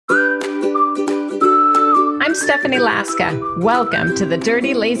Stephanie Laska. Welcome to the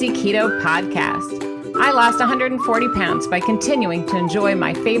Dirty Lazy Keto podcast. I lost 140 pounds by continuing to enjoy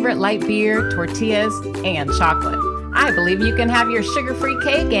my favorite light beer, tortillas, and chocolate. I believe you can have your sugar-free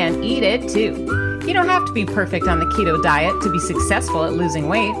cake and eat it too. You don't have to be perfect on the keto diet to be successful at losing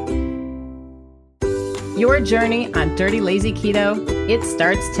weight. Your journey on Dirty Lazy Keto, it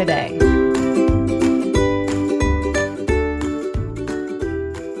starts today.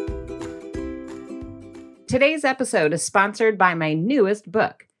 Today's episode is sponsored by my newest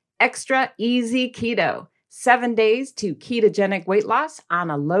book, Extra Easy Keto, 7 Days to Ketogenic Weight Loss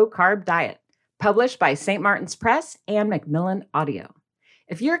on a Low-Carb Diet, published by St. Martin's Press and Macmillan Audio.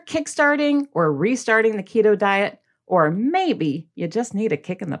 If you're kickstarting or restarting the keto diet, or maybe you just need a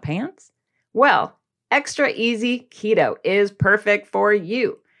kick in the pants, well, Extra Easy Keto is perfect for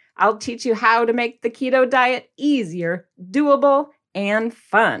you. I'll teach you how to make the keto diet easier, doable, and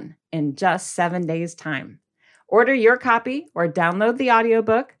fun in just 7 days' time. Order your copy or download the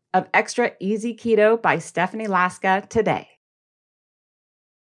audiobook of Extra Easy Keto by Stephanie Laska today.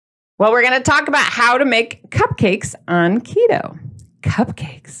 Well, we're going to talk about how to make cupcakes on keto.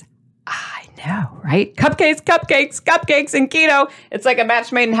 Cupcakes. I know, right? Cupcakes and keto. It's like a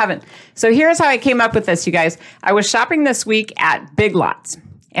match made in heaven. So here's how I came up with this, you guys. I was shopping this week at Big Lots.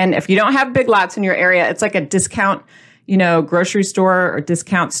 And if you don't have Big Lots in your area, it's like a discount, grocery store or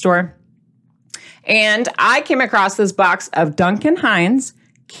discount store. And I came across this box of Duncan Hines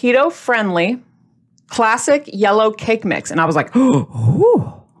keto-friendly classic yellow cake mix. And I was like,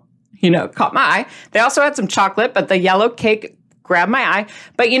 caught my eye. They also had some chocolate, but the yellow cake grabbed my eye.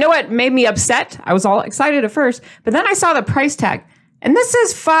 But you know what made me upset? I was all excited at first, but then I saw the price tag. And this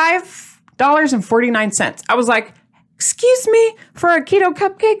is $5.49. I was like, excuse me, for a keto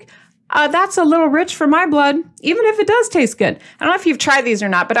cupcake? That's a little rich for my blood, even if it does taste good. I don't know if you've tried these or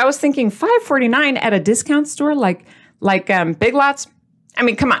not, but I was thinking $5.49 at a discount store like Big Lots. I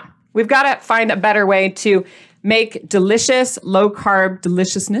mean, come on. We've got to find a better way to make delicious, low-carb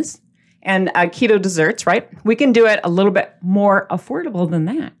deliciousness and keto desserts, right? We can do it a little bit more affordable than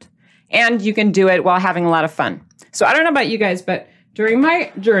that. And you can do it while having a lot of fun. So I don't know about you guys, but during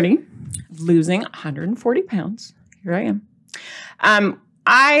my journey of losing 140 pounds, here I am,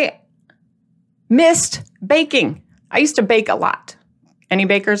 I missed baking. I used to bake a lot. Any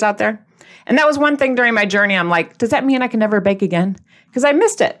bakers out there? And that was one thing during my journey. I'm like, does that mean I can never bake again? Because I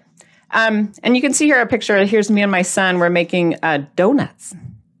missed it. And you can see here a picture. Here's me and my son. We're making donuts,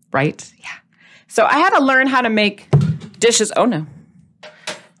 right? Yeah. So I had to learn how to make dishes. Oh, no.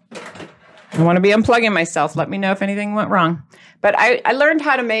 I want to be unplugging myself. Let me know if anything went wrong. But I learned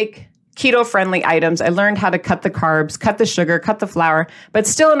how to make keto-friendly items. I learned how to cut the carbs, cut the sugar, cut the flour, but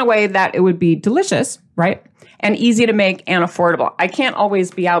still in a way that it would be delicious, right? And easy to make and affordable. I can't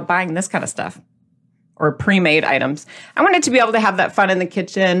always be out buying this kind of stuff or pre-made items. I wanted to be able to have that fun in the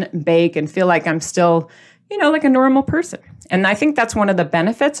kitchen, bake, and feel like I'm still, like a normal person. And I think that's one of the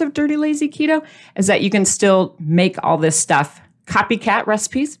benefits of Dirty Lazy Keto is that you can still make all this stuff, copycat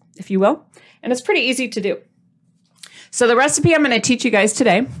recipes, if you will. And it's pretty easy to do. So the recipe I'm going to teach you guys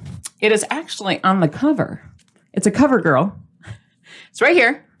today, it is actually on the cover. It's a cover girl. It's right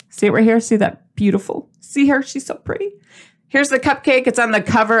here. See it right here? See that beautiful? See her? She's so pretty. Here's the cupcake. It's on the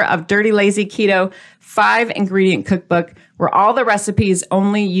cover of Dirty Lazy Keto 5-ingredient cookbook where all the recipes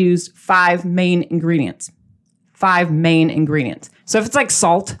only use 5 main ingredients. 5 main ingredients. So if it's like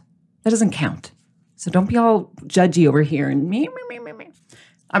salt, that doesn't count. So don't be all judgy over here and me.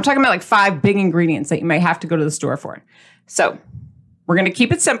 I'm talking about like 5 big ingredients that you might have to go to the store for. So we're going to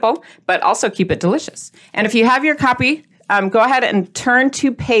keep it simple, but also keep it delicious. And if you have your copy, go ahead and turn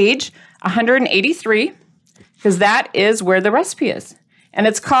to page 183, because that is where the recipe is. And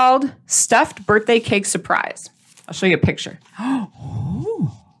it's called Stuffed Birthday Cake Surprise. I'll show you a picture.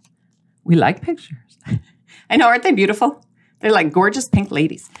 Oh, we like pictures. I know, aren't they beautiful? They're like gorgeous pink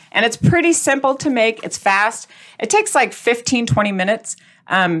ladies. And it's pretty simple to make. It's fast. It takes like 15, 20 minutes.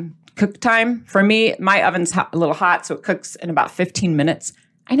 Cook time. For me, my oven's a little hot, so it cooks in about 15 minutes.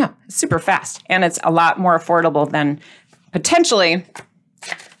 I know, it's super fast, and it's a lot more affordable than potentially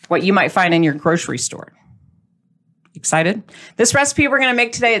what you might find in your grocery store. Excited? This recipe we're going to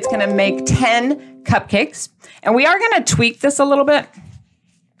make today, it's going to make 10 cupcakes, and we are going to tweak this a little bit.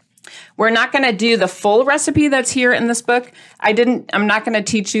 We're not going to do the full recipe that's here in this book. I'm not going to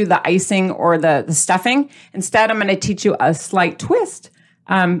teach you the icing or the stuffing. Instead, I'm going to teach you a slight twist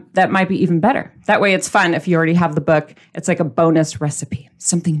that might be even better. That way it's fun if you already have the book. It's like a bonus recipe,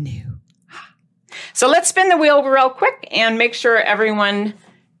 something new. So let's spin the wheel real quick and make sure everyone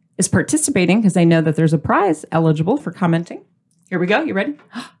is participating because I know that there's a prize eligible for commenting. Here we go. You ready?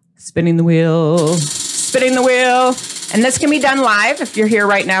 Spinning the wheel. spinning the wheel. And this can be done live if you're here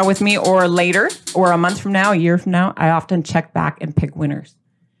right now with me, or later, or a month from now, a year from now. I often check back and pick winners.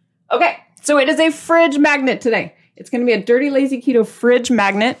 Okay, so it is a fridge magnet today. It's going to be a Dirty Lazy Keto fridge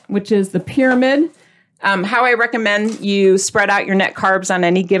magnet, which is the pyramid. How I recommend you spread out your net carbs on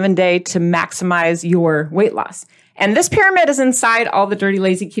any given day to maximize your weight loss. And this pyramid is inside all the Dirty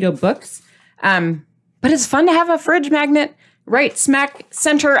Lazy Keto books. But it's fun to have a fridge magnet right smack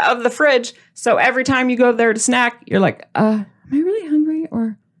center of the fridge. So every time you go there to snack, you're like, am I really hungry?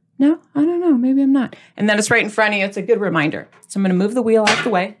 Or no, I don't know. Maybe I'm not. And then it's right in front of you. It's a good reminder. So I'm going to move the wheel out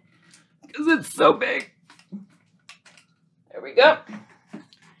the way because it's so big. There we go.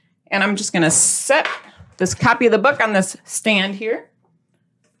 And I'm just going to set this copy of the book on this stand here,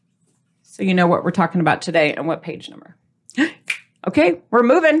 so you know what we're talking about today and what page number. Okay, we're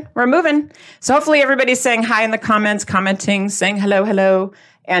moving. So hopefully everybody's saying hi in the comments, commenting, saying hello,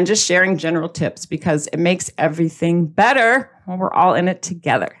 and just sharing general tips, because it makes everything better when we're all in it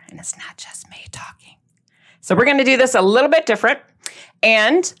together. And it's not just me talking. So we're going to do this a little bit different.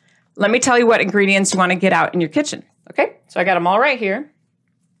 And let me tell you what ingredients you want to get out in your kitchen. Okay, so I got them all right here.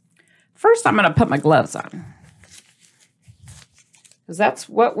 First, I'm going to put my gloves on, because that's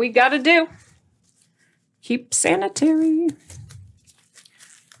what we got to do. Keep sanitary.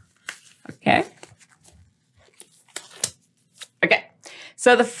 Okay.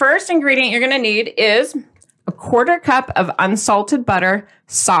 So the first ingredient you're going to need is a 1/4 cup of unsalted butter,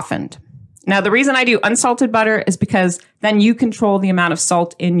 softened. Now, the reason I do unsalted butter is because then you control the amount of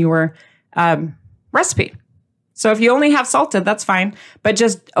salt in your recipe. So if you only have salted, that's fine, but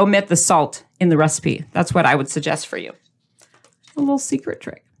just omit the salt in the recipe. That's what I would suggest for you. A little secret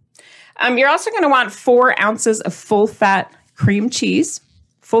trick. You're also going to want 4 ounces of full-fat cream cheese.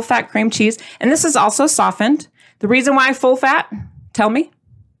 Full-fat cream cheese. And this is also softened. The reason why full-fat, tell me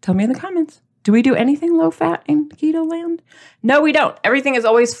in the comments. Do we do anything low-fat in keto land? No, we don't. Everything is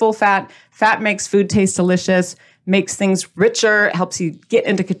always full-fat. Fat makes food taste delicious, makes things richer, helps you get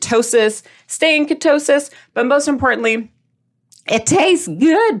into ketosis, stay in ketosis, but most importantly, it tastes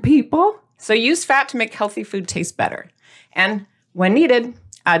good, people. So use fat to make healthy food taste better. And when needed,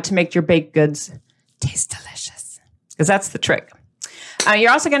 to make your baked goods taste delicious, because that's the trick.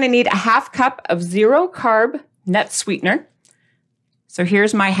 You're also going to need a 1/2 cup of 0-carb net sweetener. So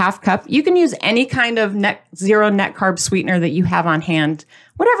here's my 1/2 cup. You can use any kind of zero net carb sweetener that you have on hand,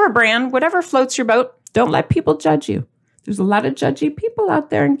 whatever brand, whatever floats your boat. Don't let people judge you. There's a lot of judgy people out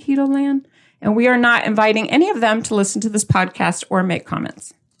there in keto land, and we are not inviting any of them to listen to this podcast or make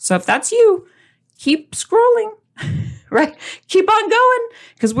comments. So if that's you, keep scrolling, right? Keep on going,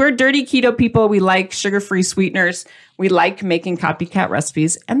 because we're dirty keto people. We like sugar-free sweeteners. We like making copycat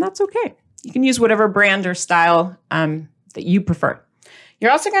recipes, and that's okay. You can use whatever brand or style that you prefer.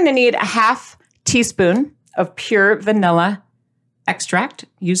 You're also going to need a 1/2 teaspoon of pure vanilla extract.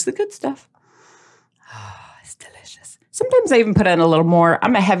 Use the good stuff. Oh, it's delicious. Sometimes I even put in a little more.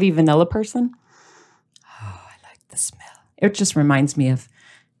 I'm a heavy vanilla person. Oh, I like the smell. It just reminds me of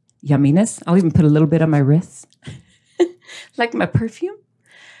yumminess. I'll even put a little bit on my wrists, like my perfume.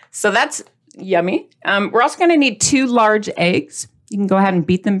 So that's yummy. We're also going to need 2 large eggs. You can go ahead and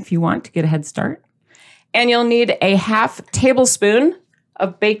beat them if you want to get a head start. And you'll need a 1/2 tablespoon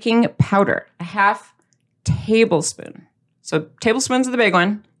of baking powder. A 1/2 tablespoon. So tablespoons are the big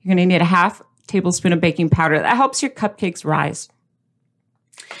one. You're going to need a 1/2 tablespoon of baking powder. That helps your cupcakes rise.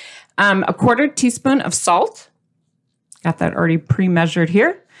 A 1/4 teaspoon of salt. Got that already pre-measured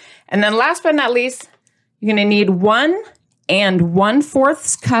here. And then last but not least, you're going to need 1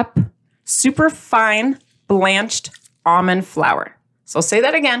 1/4 cup super fine blanched almond flour. So I'll say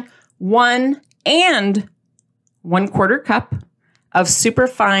that again. 1 1/4 cup of super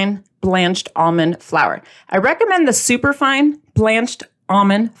fine blanched almond flour. I recommend the super fine blanched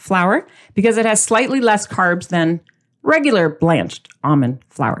almond flour because it has slightly less carbs than regular blanched almond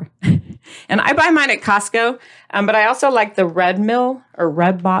flour. And I buy mine at Costco, but I also like the Red Mill or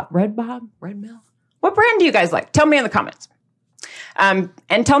Red Mill. What brand do you guys like? Tell me in the comments.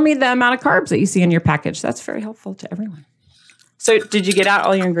 And tell me the amount of carbs that you see in your package. That's very helpful to everyone. So did you get out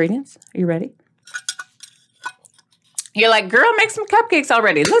all your ingredients? Are you ready? You're like, girl, make some cupcakes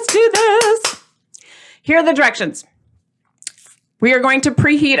already. Let's do this. Here are the directions. We are going to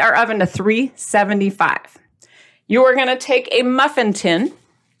preheat our oven to 375. You are going to take a muffin tin,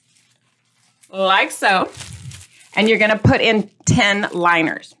 like so, and you're going to put in 10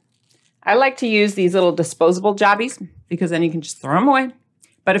 liners. I like to use these little disposable jobbies because then you can just throw them away.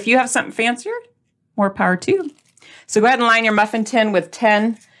 But if you have something fancier, more power to you. So go ahead and line your muffin tin with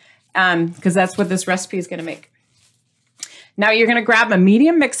 10 because that's what this recipe is going to make. Now you're going to grab a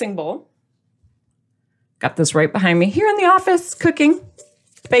medium mixing bowl. Got this right behind me here in the office, cooking,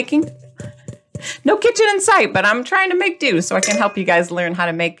 baking. No kitchen in sight, but I'm trying to make do so I can help you guys learn how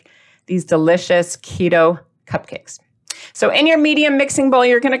to make these delicious keto cupcakes. So in your medium mixing bowl,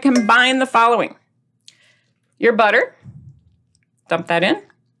 you're going to combine the following. Your butter, dump that in.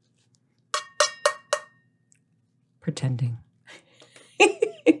 Pretending.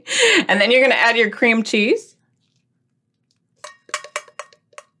 And then you're going to add your cream cheese.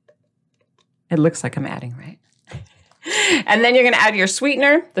 It looks like I'm adding, right? And then you're going to add your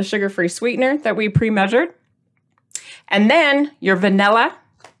sweetener, the sugar-free sweetener that we pre-measured. And then your vanilla.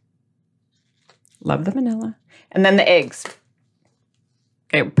 Love the vanilla. And then the eggs.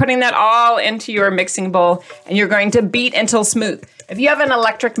 Okay, putting that all into your mixing bowl, and you're going to beat until smooth. If you have an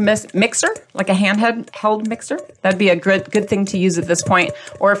electric mixer, like a handheld mixer, that'd be a good thing to use at this point.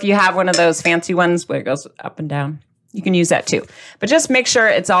 Or if you have one of those fancy ones where it goes up and down, you can use that too. But just make sure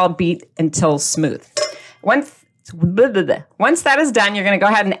it's all beat until smooth. Once that is done, you're going to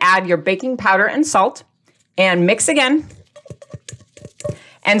go ahead and add your baking powder and salt and mix again.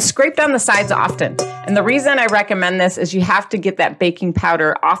 And scrape down the sides often. And the reason I recommend this is you have to get that baking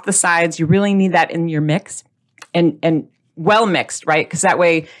powder off the sides. You really need that in your mix and well mixed, right? Because that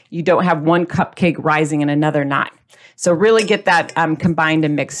way you don't have one cupcake rising and another not. So really get that combined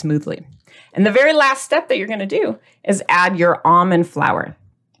and mixed smoothly. And the very last step that you're going to do is add your almond flour.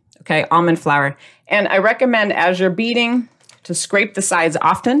 Okay, almond flour. And I recommend as you're beating to scrape the sides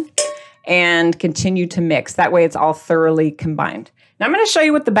often and continue to mix. That way it's all thoroughly combined. Now I'm going to show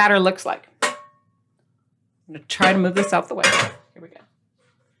you what the batter looks like. I'm going to try to move this out the way. Here we go.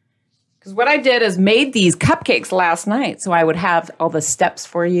 Because what I did is made these cupcakes last night, so I would have all the steps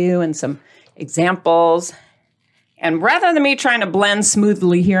for you and some examples. And rather than me trying to blend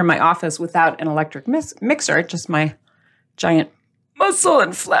smoothly here in my office without an electric mixer, just my giant muscle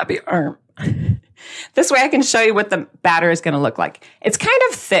and flabby arm. This way I can show you what the batter is going to look like. It's kind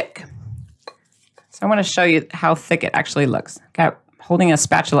of thick. So I want to show you how thick it actually looks. Okay. Holding a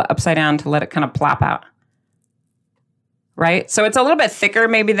spatula upside down to let it kind of plop out. Right? So it's a little bit thicker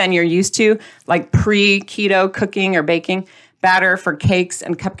maybe than you're used to, like pre-keto cooking or baking. Batter for cakes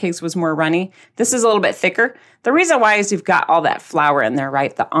and cupcakes was more runny. This is a little bit thicker. The reason why is you've got all that flour in there,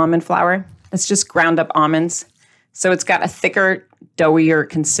 right? The almond flour. It's just ground up almonds. So it's got a thicker, doughier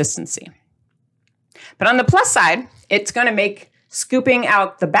consistency. But on the plus side, it's going to make scooping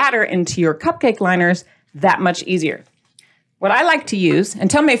out the batter into your cupcake liners that much easier. What I like to use,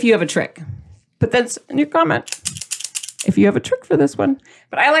 and tell me if you have a trick. Put this in your comment if you have a trick for this one.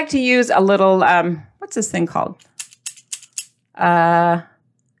 But I like to use a little, what's this thing called?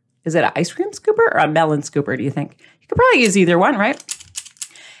 Is it an ice cream scooper or a melon scooper, do you think? You could probably use either one, right?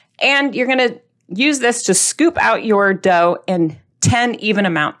 And you're going to use this to scoop out your dough in 10 even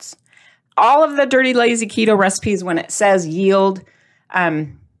amounts. All of the Dirty Lazy Keto recipes, when it says yield,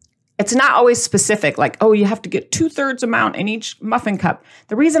 it's not always specific, like, oh, you have to get 2/3 amount in each muffin cup.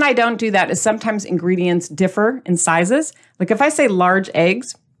 The reason I don't do that is sometimes ingredients differ in sizes. Like if I say large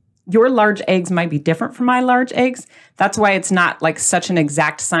eggs, your large eggs might be different from my large eggs. That's why it's not like such an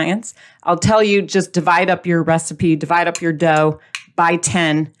exact science. I'll tell you, just divide up your recipe, divide up your dough by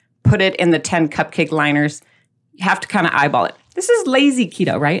 10, put it in the 10 cupcake liners. You have to kind of eyeball it. This is lazy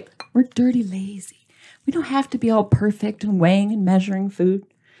keto, right? We're dirty lazy. We don't have to be all perfect and weighing and measuring food.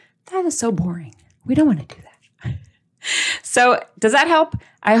 That is so boring. We don't want to do that. So does that help?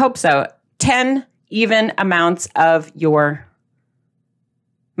 I hope so. 10 even amounts of your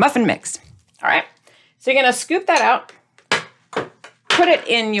muffin mix. All right. So you're going to scoop that out, put it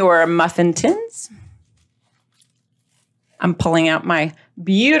in your muffin tins. I'm pulling out my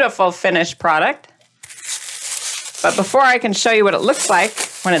beautiful finished product. But before I can show you what it looks like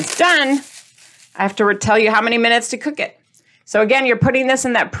when it's done, I have to tell you how many minutes to cook it. So again, you're putting this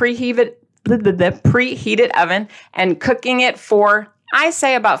in that preheated oven and cooking it for, I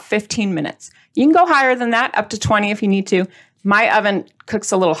say, about 15 minutes. You can go higher than that, up to 20 if you need to. My oven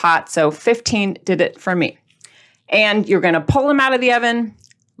cooks a little hot, so 15 did it for me. And you're going to pull them out of the oven,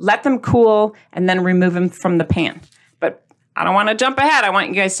 let them cool, and then remove them from the pan. But I don't want to jump ahead. I want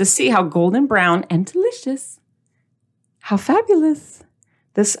you guys to see how golden brown and delicious, how fabulous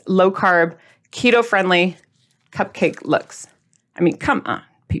this low-carb, keto-friendly cupcake looks. I mean, come on,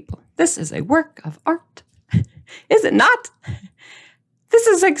 people. This is a work of art. Is it not? This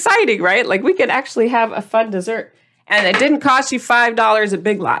is exciting, right? Like we could actually have a fun dessert. And it didn't cost you $5 at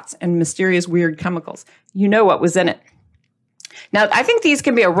Big Lots and mysterious weird chemicals. You know what was in it. Now, I think these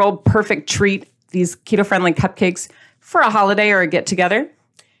can be a real perfect treat, these keto-friendly cupcakes, for a holiday or a get-together.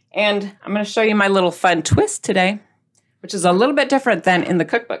 And I'm going to show you my little fun twist today, which is a little bit different than in the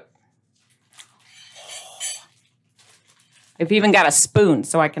cookbook. I've even got a spoon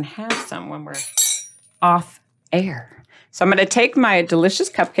so I can have some when we're off air. So I'm going to take my delicious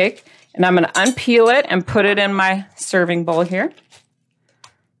cupcake and I'm going to unpeel it and put it in my serving bowl here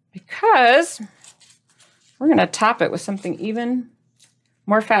because we're going to top it with something even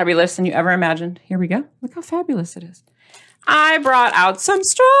more fabulous than you ever imagined. Here we go. Look how fabulous it is. I brought out some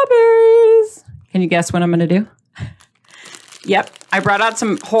strawberries. Can you guess what I'm going to do? Yep, I brought out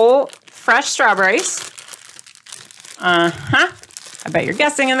some whole fresh strawberries. I bet you're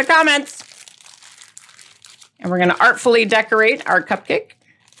guessing in the comments. And we're going to artfully decorate our cupcake.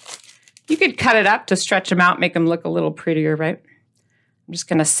 You could cut it up to stretch them out, make them look a little prettier, right? I'm just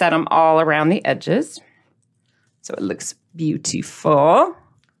going to set them all around the edges so it looks beautiful.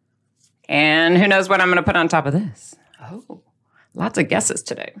 And who knows what I'm going to put on top of this? Oh, lots of guesses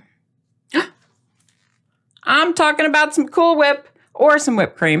today. I'm talking about some Cool Whip or some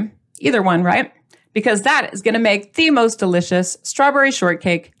whipped cream. Either one, right? Because that is going to make the most delicious strawberry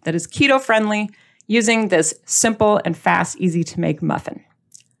shortcake that is keto friendly using this simple and fast, easy to make muffin.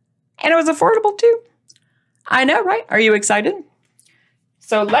 And it was affordable too. I know, right? Are you excited?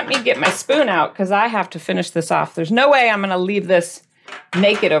 So let me get my spoon out because I have to finish this off. There's no way I'm going to leave this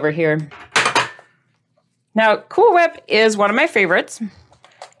naked over here. Now, Cool Whip is one of my favorites.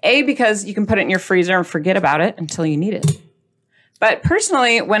 A, because you can put it in your freezer and forget about it until you need it. But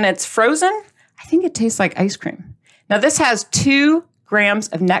personally, when it's frozen, I think it tastes like ice cream. Now, this has 2 grams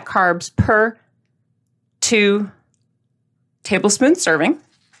of net carbs per 2 tablespoon serving.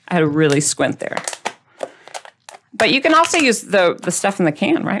 I had to really squint there. But you can also use the stuff in the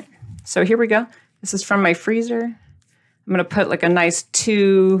can, right? So here we go. This is from my freezer. I'm going to put like a nice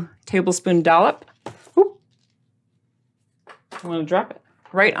 2 tablespoon dollop. Oop. I'm going to drop it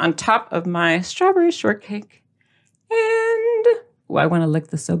right on top of my strawberry shortcake. And, I want to lick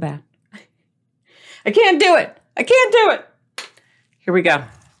this so bad. I can't do it. I can't do it. Here we go.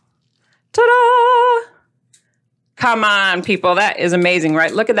 Ta-da! Come on, people. That is amazing,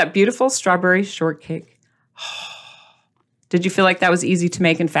 right? Look at that beautiful strawberry shortcake. Did you feel like that was easy to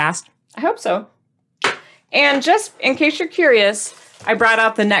make and fast? I hope so. And just in case you're curious, I brought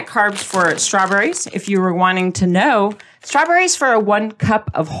out the net carbs for strawberries. If you were wanting to know, strawberries for a 1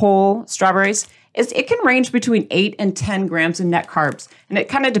 cup of whole strawberries, it can range between 8 and 10 grams of net carbs. And it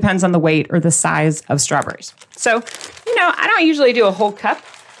kind of depends on the weight or the size of strawberries. So, I don't usually do a whole cup.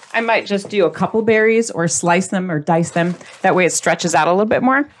 I might just do a couple berries or slice them or dice them. That way it stretches out a little bit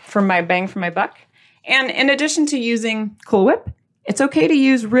more for my bang for my buck. And in addition to using Cool Whip, it's okay to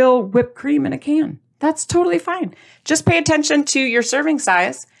use real whipped cream in a can. That's totally fine. Just pay attention to your serving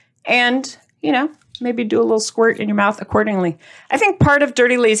size and, maybe do a little squirt in your mouth accordingly. I think part of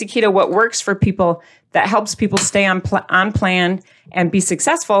Dirty Lazy Keto, what works for people that helps people stay on plan and be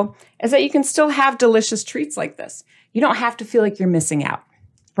successful, is that you can still have delicious treats like this. You don't have to feel like you're missing out,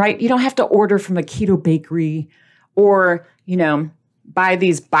 right? You don't have to order from a keto bakery or, buy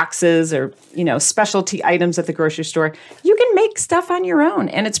these boxes or, specialty items at the grocery store. You can make stuff on your own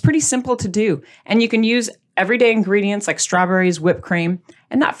and it's pretty simple to do. And you can use everyday ingredients like strawberries, whipped cream,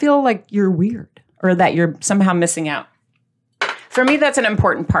 and not feel like you're weird or that you're somehow missing out. For me, that's an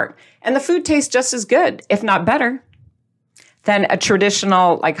important part. And the food tastes just as good, if not better, than a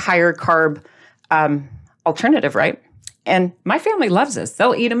traditional, higher carb alternative, right? And my family loves this.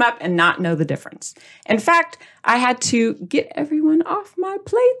 They'll eat them up and not know the difference. In fact, I had to get everyone off my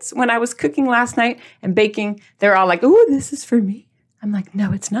plates when I was cooking last night and baking. They're all like, "Oh, this is for me." I'm like,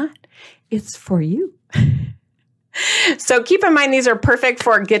 "No, it's not. It's for you." So keep in mind, these are perfect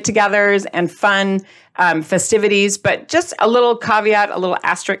for get-togethers and fun festivities, but just a little caveat, a little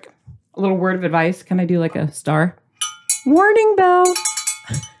asterisk, a little word of advice. Can I do like a star? Warning bell.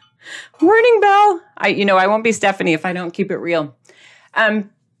 Warning bell. I won't be Stephanie if I don't keep it real.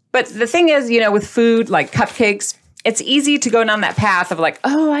 But the thing is, with food like cupcakes, it's easy to go down that path of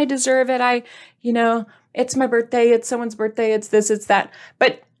oh, I deserve it. It's my birthday. It's someone's birthday. It's this, it's that.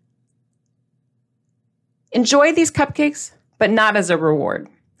 But enjoy these cupcakes, but not as a reward.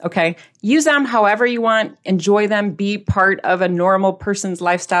 Okay. Use them however you want. Enjoy them. Be part of a normal person's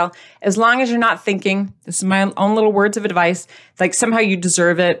lifestyle. As long as you're not thinking, this is my own little words of advice, somehow you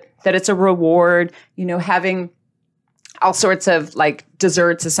deserve it, that it's a reward, having all sorts of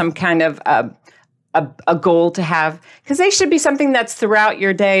desserts is some kind of a goal to have, because they should be something that's throughout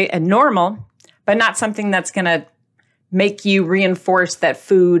your day and normal, but not something that's going to make you reinforce that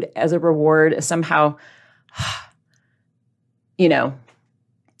food as a reward is somehow,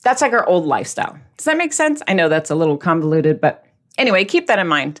 that's our old lifestyle. Does that make sense? I know that's a little convoluted, but anyway, keep that in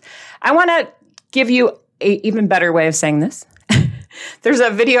mind. I want to give you an even better way of saying this. There's a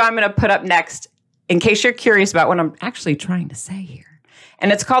video I'm going to put up next in case you're curious about what I'm actually trying to say here.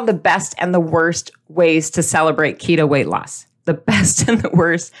 And it's called The Best and the Worst Ways to Celebrate Keto Weight Loss. The best and the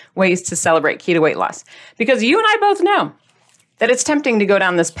worst ways to celebrate keto weight loss. Because you and I both know that it's tempting to go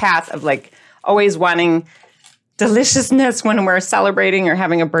down this path of like always wanting deliciousness when we're celebrating or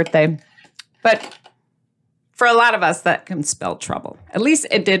having a birthday. But for a lot of us, that can spell trouble. At least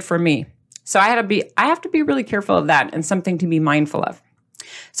it did for me. So I have to be really careful of that and something to be mindful of.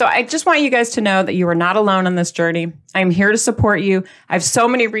 So I just want you guys to know that you are not alone on this journey. I'm here to support you. I have so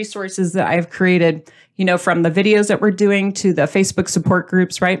many resources that I've created, from the videos that we're doing to the Facebook support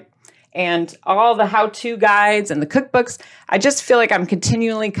groups, right? And all the how-to guides and the cookbooks. I just feel like I'm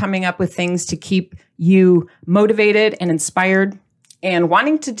continually coming up with things to keep you motivated and inspired and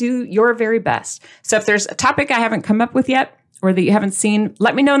wanting to do your very best. So if there's a topic I haven't come up with yet or that you haven't seen,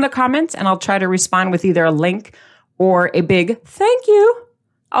 let me know in the comments and I'll try to respond with either a link or a big thank you.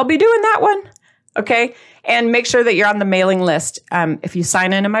 I'll be doing that one. Okay. And make sure that you're on the mailing list. If you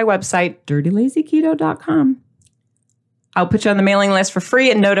sign in on my website, dirtylazyketo.com, I'll put you on the mailing list for free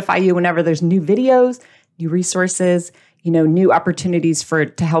and notify you whenever there's new videos, new resources, new opportunities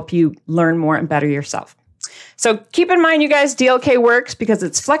to help you learn more and better yourself. So keep in mind, you guys, DLK works because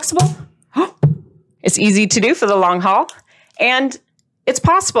it's flexible. It's easy to do for the long haul and it's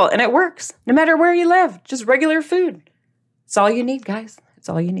possible and it works no matter where you live, just regular food. It's all you need, guys. It's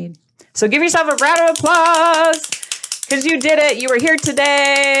all you need. So give yourself a round of applause because you did it. You were here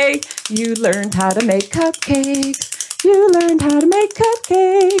today. You learned how to make cupcakes. You learned how to make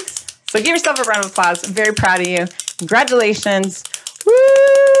cupcakes. So give yourself a round of applause. I'm very proud of you. Congratulations. Woo!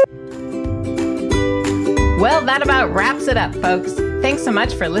 Well, that about wraps it up, folks. Thanks so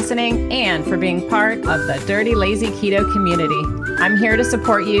much for listening and for being part of the Dirty Lazy Keto community. I'm here to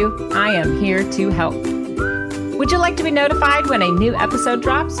support you. I am here to help. Would you like to be notified when a new episode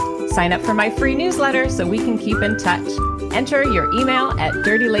drops? Sign up for my free newsletter so we can keep in touch. Enter your email at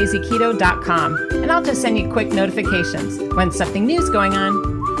dirtylazyketo.com and I'll just send you quick notifications when something new is going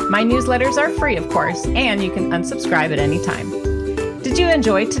on. My newsletters are free, of course, and you can unsubscribe at any time. Did you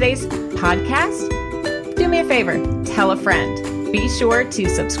enjoy today's podcast? Do me a favor, tell a friend. Be sure to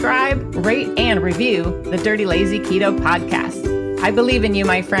subscribe, rate, and review the Dirty Lazy Keto podcast. I believe in you,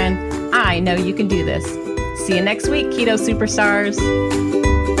 my friend. I know you can do this. See you next week, Keto Superstars.